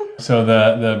 Okay. So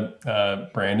the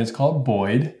brand is called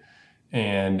Boyd,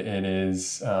 and it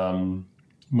is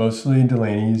mostly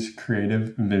Delaney's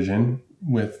creative vision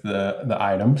with the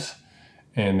items,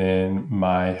 and then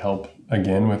my help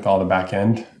again with all the back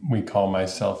end. We call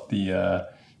myself the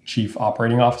chief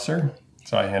operating officer,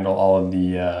 so I handle all of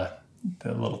the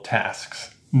little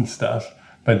tasks and stuff.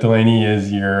 But Delaney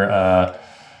is your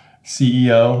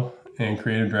CEO and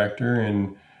creative director,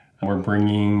 and we're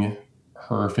bringing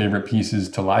her favorite pieces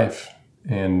to life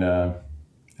and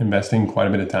investing quite a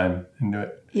bit of time into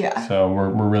it. Yeah. So we're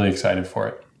really excited for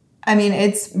it. I mean,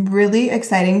 it's really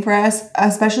exciting for us,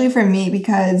 especially for me,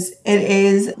 because it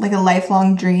is like a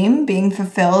lifelong dream being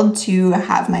fulfilled to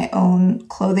have my own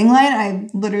clothing line. I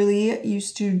literally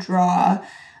used to draw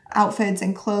outfits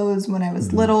and clothes when I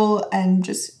was little and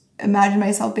just imagine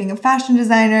myself being a fashion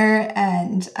designer,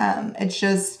 and it's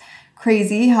just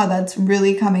crazy how that's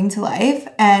really coming to life.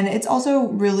 And it's also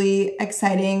really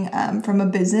exciting from a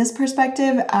business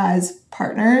perspective as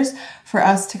partners for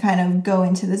us to kind of go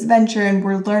into this venture, and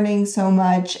we're learning so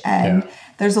much, and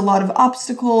there's a lot of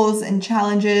obstacles and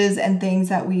challenges and things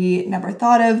that we never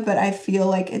thought of, but I feel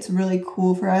like it's really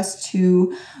cool for us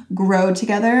to grow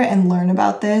together and learn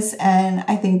about this. And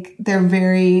I think they're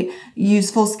very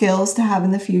useful skills to have in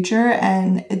the future,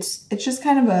 and it's just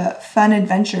kind of a fun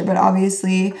adventure. But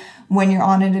obviously when you're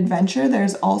on an adventure,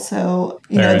 there's also,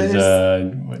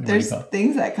 there's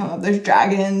things that come up. There's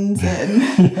dragons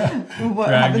and what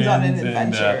happens on an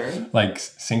adventure. And, like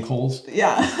sinkholes.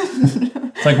 Yeah.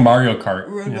 It's like Mario Kart.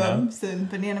 Road bumps and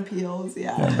banana peels.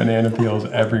 Yeah, banana peels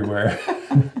everywhere.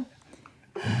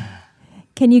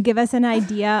 Can you give us an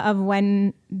idea of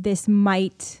when this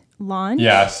might launch?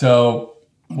 Yeah, so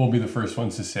we'll be the first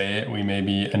ones to say it. We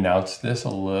maybe announced this a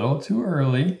little too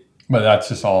early, but that's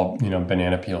just all,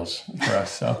 banana peels for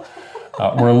us. So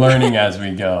we're learning as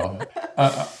we go.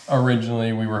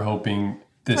 Originally, we were hoping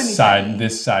this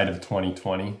side of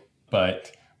 2020,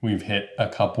 but we've hit a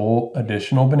couple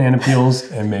additional banana peels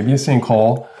and maybe a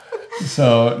sinkhole.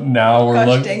 So now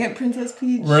we're dang it, Princess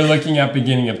Peach. We're looking at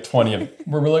beginning of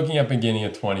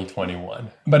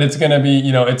 2021. But it's going to be,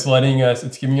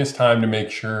 it's giving us time to make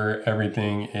sure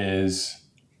everything is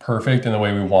perfect in the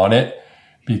way we want it,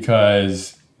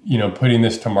 because putting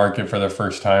this to market for the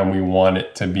first time, we want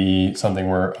it to be something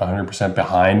we're 100%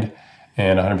 behind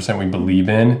and 100% we believe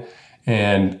in.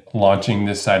 And launching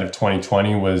this side of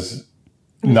 2020 was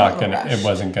it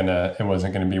wasn't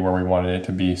gonna be where we wanted it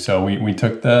to be. So we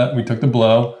took the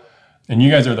blow, and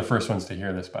you guys are the first ones to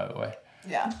hear this, by the way.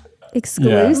 Yeah.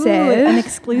 Exclusive. Ooh, an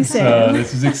exclusive. So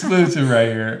this is exclusive right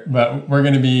here. But we're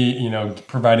gonna be,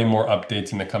 providing more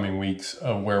updates in the coming weeks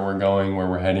of where we're going, where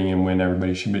we're heading, and when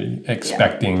everybody should be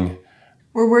expecting. Yeah.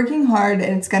 We're working hard,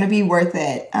 and it's gonna be worth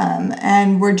it.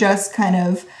 And we're just kind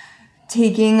of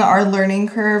taking our learning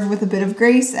curve with a bit of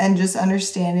grace and just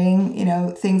understanding,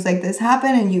 things like this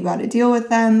happen and you got to deal with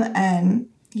them. And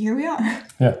here we are.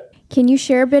 Yeah. Can you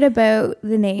share a bit about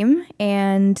the name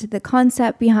and the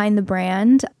concept behind the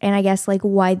brand, and I guess like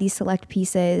why these select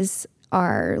pieces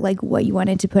are like what you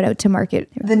wanted to put out to market?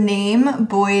 The name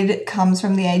Boyd comes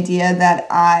from the idea that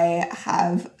I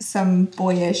have some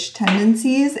boyish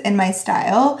tendencies in my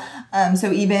style.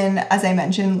 So even as I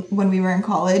mentioned, when we were in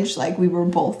college, like we were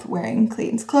both wearing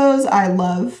Clayton's clothes. I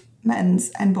love men's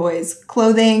and boys'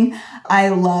 clothing. I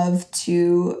love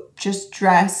to just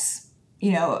dress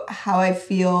how I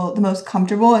feel the most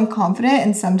comfortable and confident.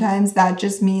 And sometimes that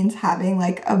just means having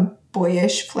like a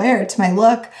boyish flair to my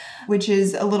look, which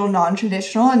is a little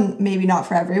non-traditional and maybe not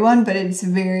for everyone, but it's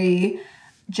very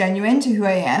genuine to who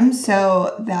I am.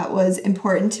 So that was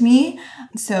important to me.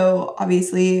 So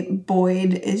obviously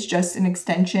Boyd is just an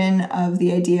extension of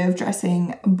the idea of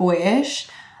dressing boyish.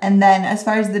 And then as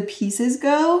far as the pieces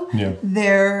go,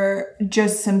 they're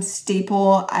just some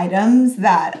staple items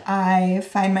that I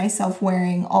find myself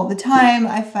wearing all the time.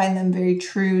 I find them very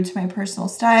true to my personal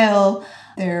style.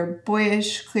 They're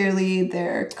boyish, clearly.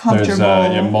 They're comfortable.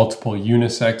 There's multiple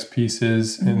unisex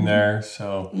pieces in there.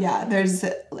 So yeah,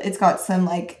 it's got some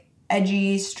like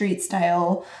edgy street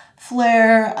style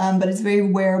flair, but it's very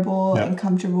wearable and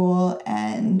comfortable.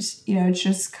 And, it's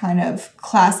just kind of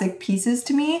classic pieces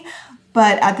to me.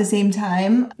 But at the same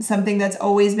time, something that's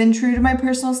always been true to my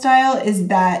personal style is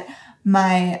that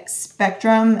my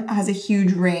spectrum has a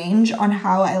huge range on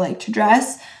how I like to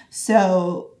dress.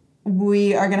 So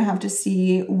we are going to have to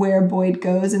see where Boyd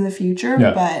goes in the future.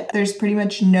 Yeah. But there's pretty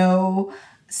much no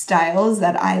styles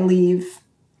that I leave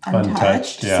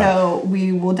untouched. So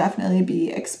we will definitely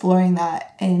be exploring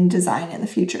that in design in the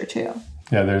future too.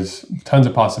 Yeah, there's tons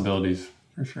of possibilities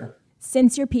for sure.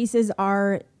 Since your pieces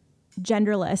are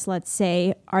genderless, let's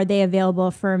say, are they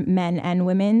available for men and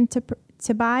women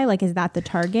to buy? Like, is that the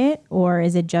target, or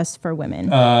is it just for women?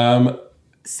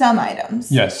 Some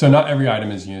items. Yes, so not every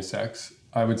item is unisex.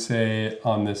 I would say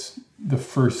on the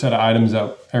first set of items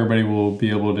that everybody will be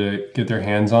able to get their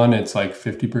hands on, it's like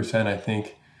 50%, I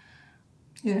think.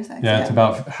 Unisex. Yeah, it's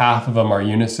about half of them are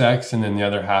unisex, and then the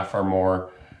other half are more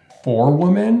for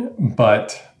women,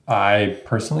 but I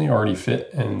personally already fit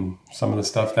in some of the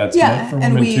stuff that's meant for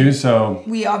women too. So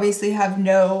we obviously have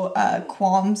no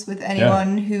qualms with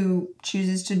anyone who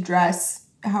chooses to dress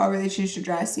however they choose to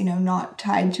dress, not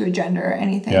tied to a gender or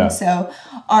anything. Yeah. So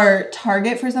our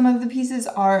target for some of the pieces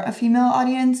are a female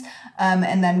audience.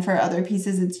 And then for other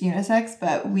pieces, it's unisex,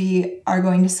 but we are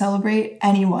going to celebrate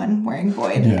anyone wearing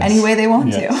Boyd any way they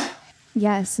want to.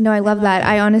 Yes. No, I love that.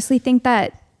 I honestly think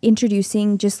that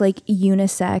introducing just like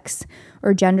unisex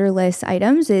or genderless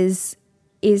items is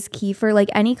key for like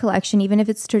any collection, even if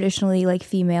it's traditionally like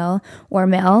female or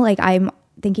male. Like I'm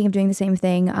thinking of doing the same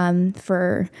thing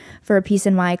for a piece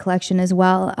in my collection as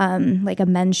well, like a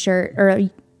men's shirt or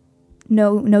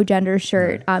no gender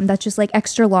shirt that's just like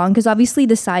extra long, because obviously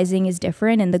the sizing is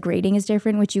different and the grading is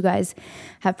different, which you guys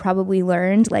have probably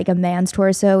learned. Like a man's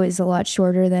torso is a lot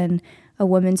shorter than a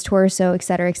woman's torso, et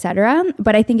cetera,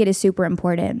 but I think it is super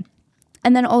important.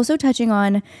 And then also touching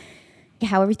on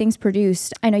how everything's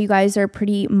produced. I know you guys are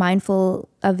pretty mindful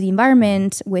of the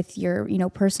environment with your,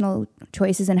 personal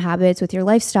choices and habits, with your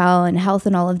lifestyle and health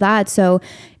and all of that. So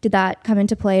did that come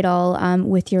into play at all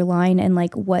with your line, and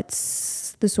like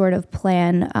what's the sort of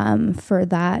plan for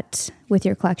that with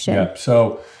your collection? Yeah,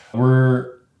 so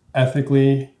we're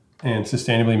ethically and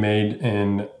sustainably made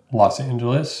in Los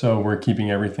Angeles. So we're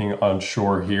keeping everything on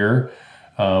shore here,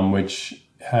 which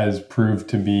has proved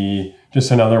to be just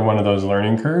another one of those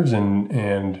learning curves,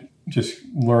 and just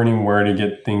learning where to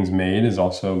get things made is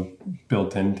also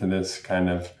built into this kind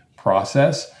of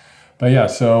process. But yeah,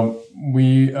 so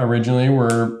we originally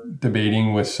were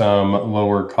debating with some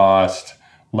lower cost,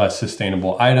 less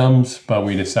sustainable items, but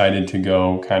we decided to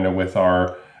go kind of with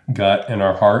our gut and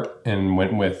our heart and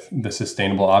went with the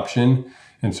sustainable option.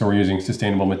 And so we're using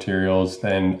sustainable materials.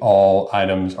 Then all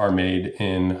items are made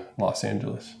in Los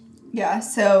Angeles. Yeah,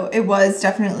 so it was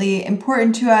definitely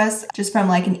important to us just from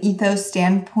like an ethos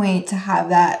standpoint to have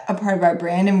that a part of our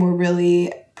brand, and we're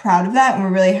really proud of that and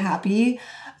we're really happy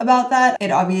about that.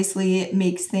 It obviously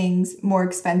makes things more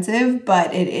expensive,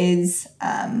 but it is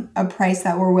a price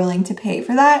that we're willing to pay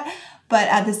for that. But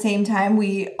at the same time,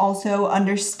 we also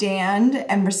understand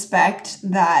and respect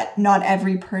that not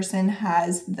every person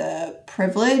has the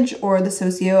privilege or the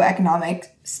socioeconomic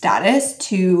status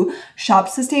to shop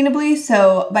sustainably.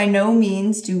 So by no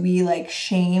means do we like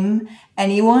shame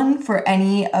anyone for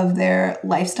any of their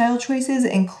lifestyle choices,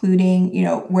 including, you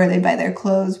know, where they buy their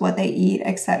clothes, what they eat,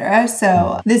 etc.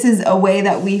 So this is a way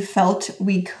that we felt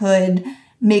we could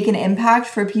make an impact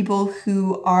for people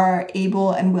who are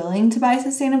able and willing to buy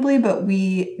sustainably, but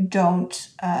we don't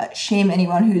shame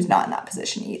anyone who's not in that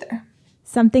position either.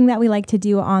 Something that we like to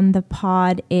do on the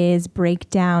pod is break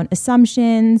down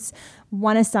assumptions.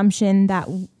 One assumption that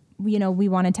we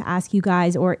wanted to ask you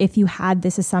guys, or if you had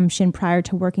this assumption prior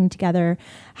to working together,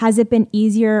 has it been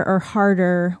easier or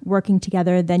harder working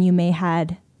together than you may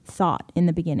had thought in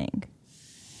the beginning?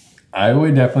 I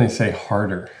would definitely say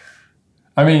harder.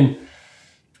 I mean,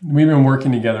 we've been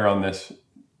working together on this,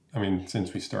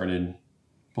 since we started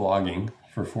blogging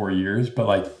for 4 years, but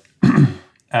like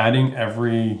adding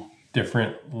every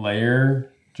different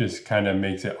layer just kind of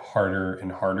makes it harder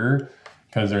and harder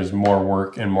because there's more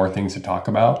work and more things to talk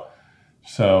about.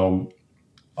 So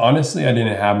honestly, I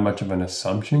didn't have much of an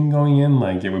assumption going in,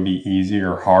 like it would be easy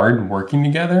or hard working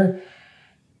together.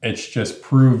 It's just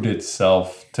proved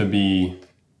itself to be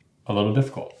a little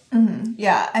difficult. Mm-hmm.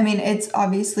 Yeah, I mean, it's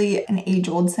obviously an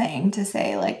age-old saying to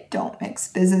say, like, don't mix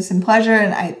business and pleasure.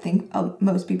 And I think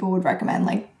most people would recommend,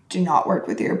 like, do not work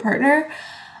with your partner,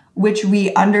 which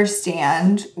we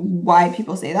understand why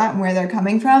people say that and where they're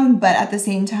coming from. But at the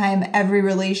same time, every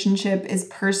relationship is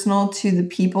personal to the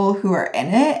people who are in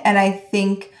it. And I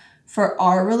think for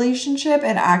our relationship,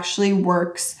 it actually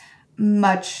works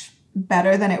much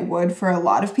better than it would for a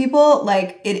lot of people.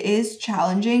 Like, it is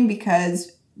challenging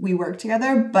because we work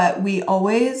together, but we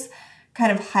always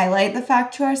kind of highlight the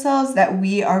fact to ourselves that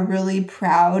we are really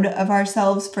proud of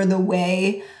ourselves for the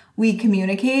way we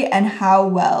communicate and how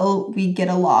well we get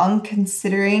along,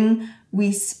 considering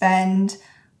we spend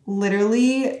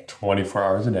literally 24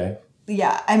 hours a day.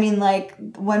 Yeah, I mean, like,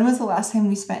 when was the last time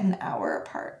we spent an hour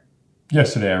apart?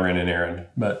 Yesterday I ran an errand,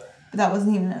 but that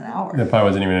wasn't even an hour. That probably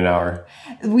wasn't even an hour.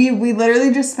 We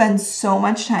literally just spend so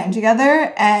much time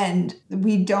together, and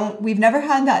we've never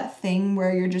had that thing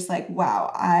where you're just like,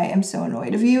 wow, I am so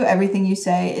annoyed of you. Everything you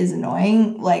say is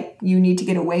annoying. Like, you need to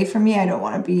get away from me. I don't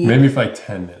want to be. Maybe for like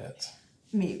 10 minutes.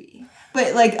 Maybe.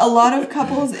 But like a lot of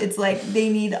couples, it's like they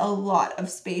need a lot of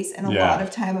space and a lot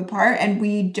of time apart, and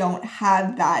we don't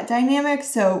have that dynamic.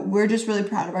 So we're just really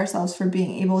proud of ourselves for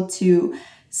being able to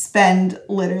spend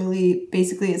literally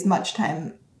basically as much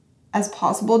time as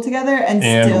possible together and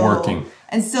still working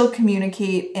and still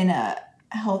communicate in a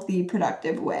healthy,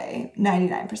 productive way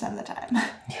 99% of the time.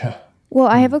 Yeah. Well,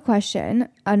 I have a question,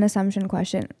 an assumption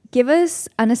question. Give us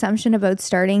an assumption about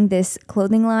starting this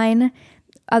clothing line,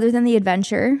 other than the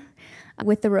adventure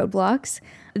with the roadblocks,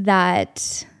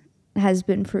 that has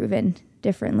been proven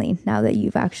differently now that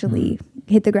you've actually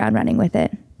hit the ground running with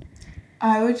it.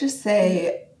 I would just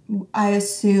say I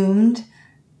assumed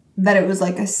that it was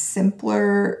like a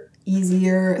simpler,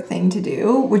 easier thing to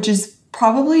do, which is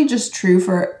probably just true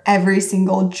for every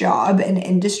single job and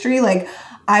industry. Like,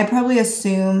 I probably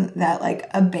assume that like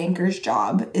a banker's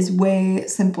job is way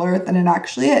simpler than it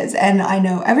actually is. And I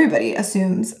know everybody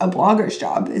assumes a blogger's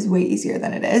job is way easier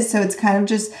than it is. So it's kind of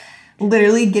just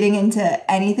literally getting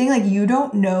into anything. Like, you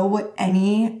don't know what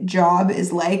any job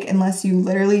is like unless you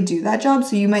literally do that job.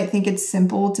 So you might think it's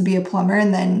simple to be a plumber,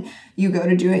 and then you go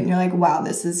to do it and you're like, wow,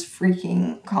 this is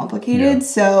freaking complicated. Yeah.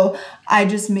 So I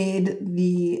just made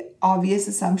the obvious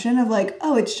assumption of like,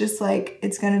 oh, it's just like,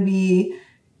 it's going to be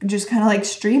just kind of like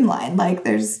streamlined. Like,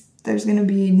 there's going to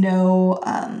be no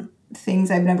things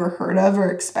I've never heard of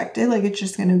or expected. Like, it's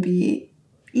just going to be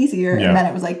easier. Yeah. And then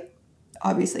it was like,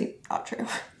 obviously not true.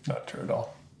 Not true at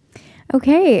all.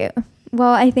 Okay.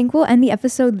 Well, I think we'll end the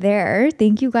episode there.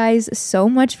 Thank you guys so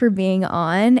much for being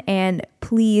on, and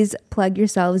please plug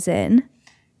yourselves in.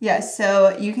 Yes,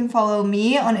 so you can follow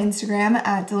me on Instagram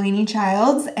at Delaney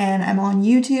Childs, and I'm on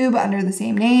YouTube under the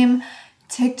same name.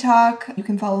 TikTok, you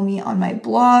can follow me on my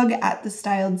blog at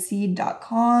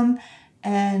thestyledseed.com,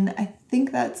 and I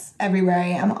think that's everywhere I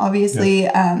am. Obviously,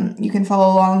 you can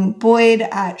follow along Boyd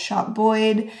at Shop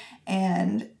Boyd,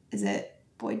 and is it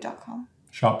Boyd.com?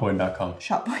 Shopboyd.com.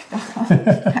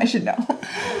 Shopboyd.com. I should know.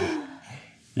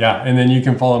 Yeah, and then you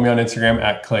can follow me on Instagram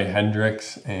at Clay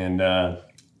Hendrx, and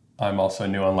I'm also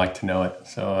new on Like to Know It,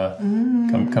 so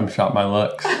come shop my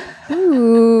looks.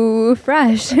 Ooh,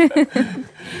 fresh.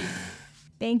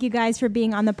 Thank you guys for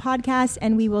being on the podcast,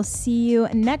 and we will see you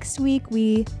next week.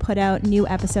 We put out new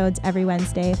episodes every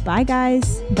Wednesday. Bye,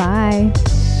 guys. Bye.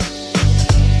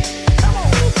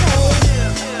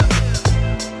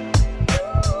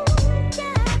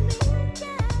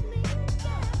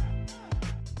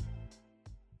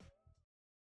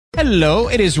 Hello,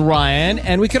 it is Ryan,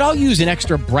 and we could all use an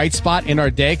extra bright spot in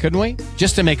our day, couldn't we?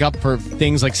 Just to make up for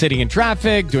things like sitting in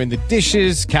traffic, doing the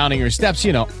dishes, counting your steps,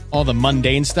 you know, all the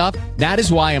mundane stuff. That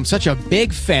is why I'm such a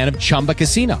big fan of Chumba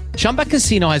Casino. Chumba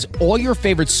Casino has all your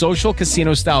favorite social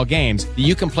casino-style games that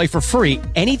you can play for free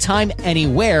anytime,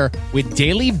 anywhere with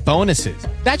daily bonuses.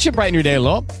 That should brighten your day a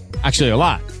little. Actually, a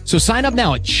lot. So sign up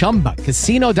now at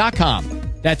ChumbaCasino.com.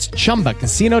 That's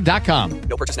ChumbaCasino.com.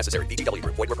 No purchase necessary. VGW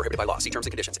Group. Void where prohibited by law. See terms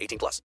and conditions. 18+.